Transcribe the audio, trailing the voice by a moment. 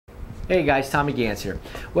Hey guys, Tommy Gans here.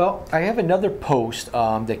 Well, I have another post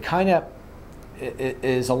that kind of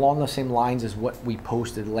is along the same lines as what we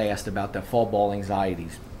posted last about the fall ball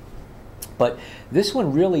anxieties. But this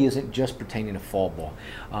one really isn't just pertaining to fall ball.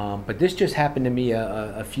 But this just happened to me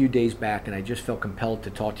a few days back, and I just felt compelled to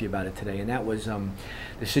talk to you about it today. And that was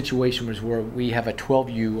the situation was where we have a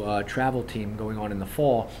 12U travel team going on in the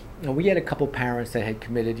fall. And we had a couple parents that had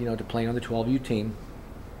committed, to playing on the 12U team.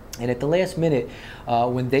 And at the last minute,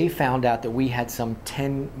 when they found out that we had some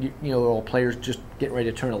 10-year-old players just getting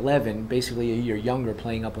ready to turn 11, basically a year younger,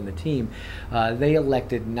 playing up on the team, they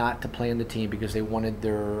elected not to play on the team because they wanted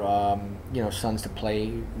their sons to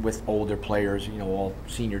play with older players, all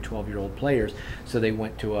senior 12-year-old players. So they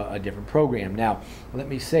went to a different program. Now, let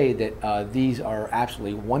me say that these are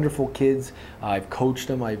absolutely wonderful kids. I've coached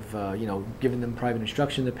them. I've given them private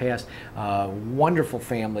instruction in the past. Wonderful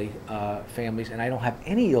families, and I don't have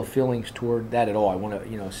any ill feelings toward that at all. I want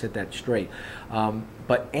to set that straight.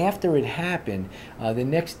 But after it happened, the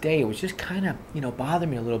next day it was just kind of bothering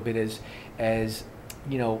me a little bit as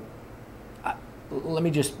let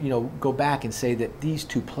me just go back and say that these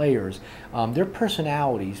two players, their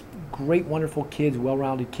personalities, great, wonderful kids,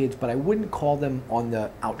 well-rounded kids, but I wouldn't call them on the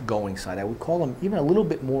outgoing side. I would call them even a little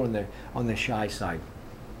bit more on the shy side.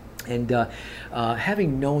 And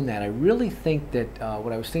having known that, I really think that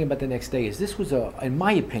what I was thinking about the next day is this was, in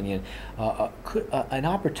my opinion, an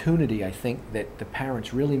opportunity I think that the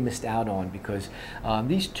parents really missed out on, because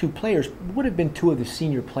these two players would have been two of the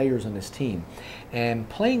senior players on this team. And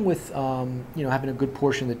playing with, having a good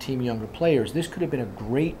portion of the team younger players, this could have been a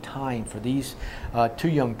great time for these two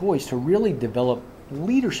young boys to really develop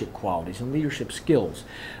leadership qualities and leadership skills.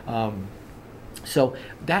 So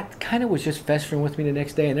that kind of was just festering with me the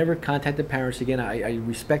next day. I never contacted parents again. I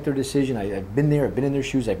respect their decision. I've been there. I've been in their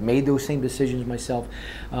shoes. I've made those same decisions myself.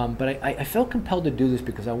 But I felt compelled to do this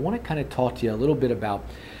because I want to kind of talk to you a little bit about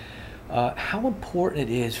how important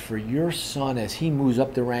it is for your son as he moves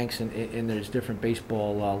up the ranks in those different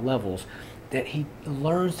baseball levels, that he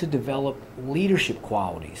learns to develop leadership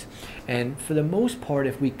qualities. And for the most part,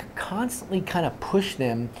 if we constantly kind of push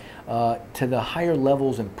them to the higher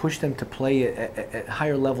levels and push them to play at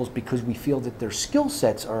higher levels because we feel that their skill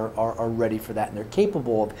sets are ready for that and they're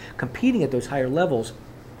capable of competing at those higher levels,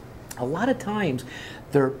 a lot of times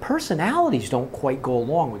their personalities don't quite go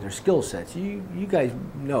along with their skill sets. You guys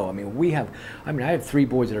know, I have three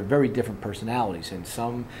boys that are very different personalities, and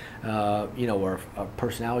some our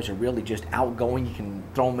personalities are really just outgoing. You can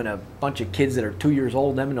throw them in a bunch of kids that are 2 years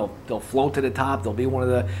old, and they'll float to the top. They'll be one of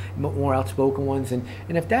the more outspoken ones, and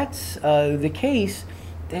if that's the case,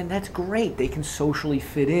 then that's great. They can socially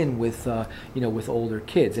fit in with with older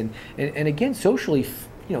kids, and again, socially,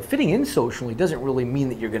 fitting in socially doesn't really mean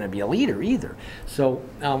that you're going to be a leader either. So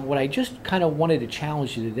what I just kind of wanted to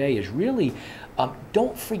challenge you today is really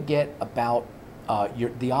don't forget about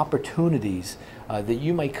the opportunities that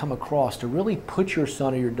you might come across to really put your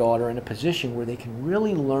son or your daughter in a position where they can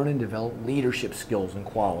really learn and develop leadership skills and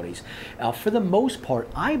qualities. For the most part,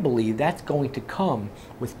 I believe that's going to come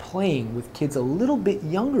with playing with kids a little bit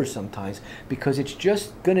younger sometimes, because it's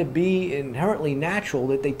just going to be inherently natural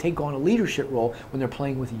that they take on a leadership role when they're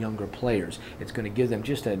playing with younger players. It's going to give them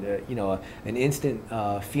just an instant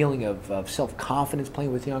feeling of self-confidence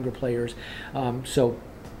playing with younger players.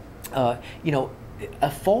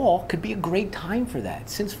 A fall could be a great time for that.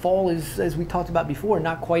 Since fall is, as we talked about before,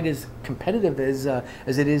 not quite as competitive as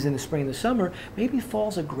it is in the spring and the summer, maybe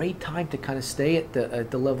fall's a great time to kind of stay at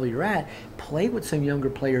the level you're at, play with some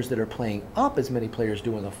younger players that are playing up as many players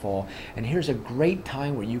do in the fall, and here's a great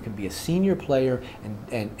time where you can be a senior player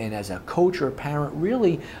and as a coach or a parent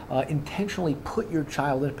really intentionally put your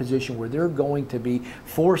child in a position where they're going to be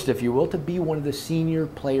forced, if you will, to be one of the senior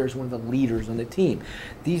players, one of the leaders on the team.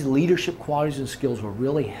 These leadership qualities and skills will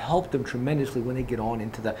really help them tremendously when they get on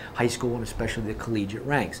into the high school and especially the collegiate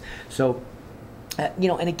ranks. So,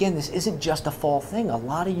 and again, this isn't just a fall thing. A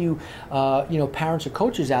lot of you, parents or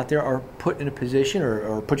coaches out there are put in a position,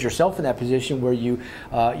 or put yourself in that position where you,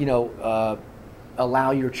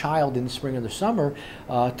 allow your child in the spring or the summer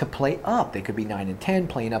to play up. They could be 9 and 10,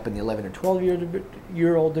 playing up in the 11 or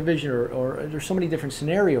 12-year-old division, or there's so many different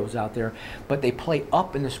scenarios out there, but they play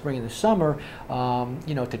up in the spring and the summer,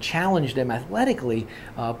 to challenge them athletically,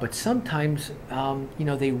 but sometimes,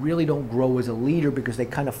 they really don't grow as a leader because they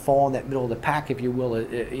kind of fall in that middle of the pack, if you will,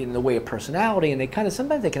 in the way of personality, and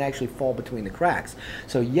sometimes they can actually fall between the cracks.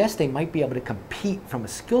 So yes, they might be able to compete from a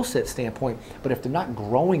skill set standpoint, but if they're not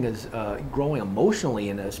growing emotionally,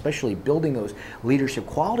 and especially building those leadership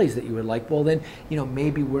qualities that you would like, well then,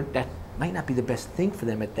 maybe that might not be the best thing for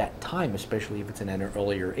them at that time, especially if it's in an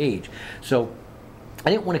earlier age. So I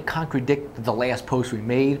didn't want to contradict the last post we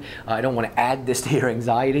made. I don't want to add this to your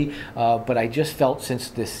anxiety, but I just felt, since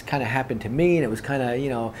this kind of happened to me and it was kind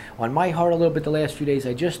of, on my heart a little bit the last few days,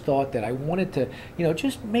 I just thought that I wanted to,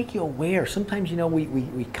 just make you aware. Sometimes,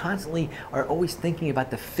 we constantly are always thinking about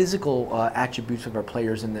the physical attributes of our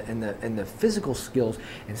players and the physical skills,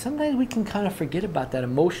 and sometimes we can kind of forget about that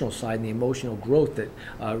emotional side and the emotional growth that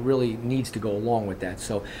really needs to go along with that.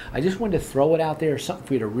 So I just wanted to throw it out there, something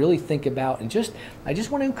for you to really think about, and I just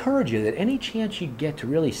want to encourage you that any chance you get to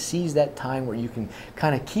really seize that time where you can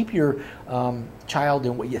kind of keep your child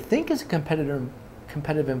in what you think is a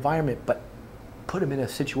competitive environment, but put them in a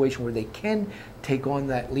situation where they can take on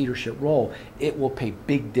that leadership role. It will pay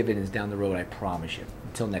big dividends down the road, I promise you.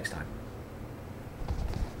 Until next time.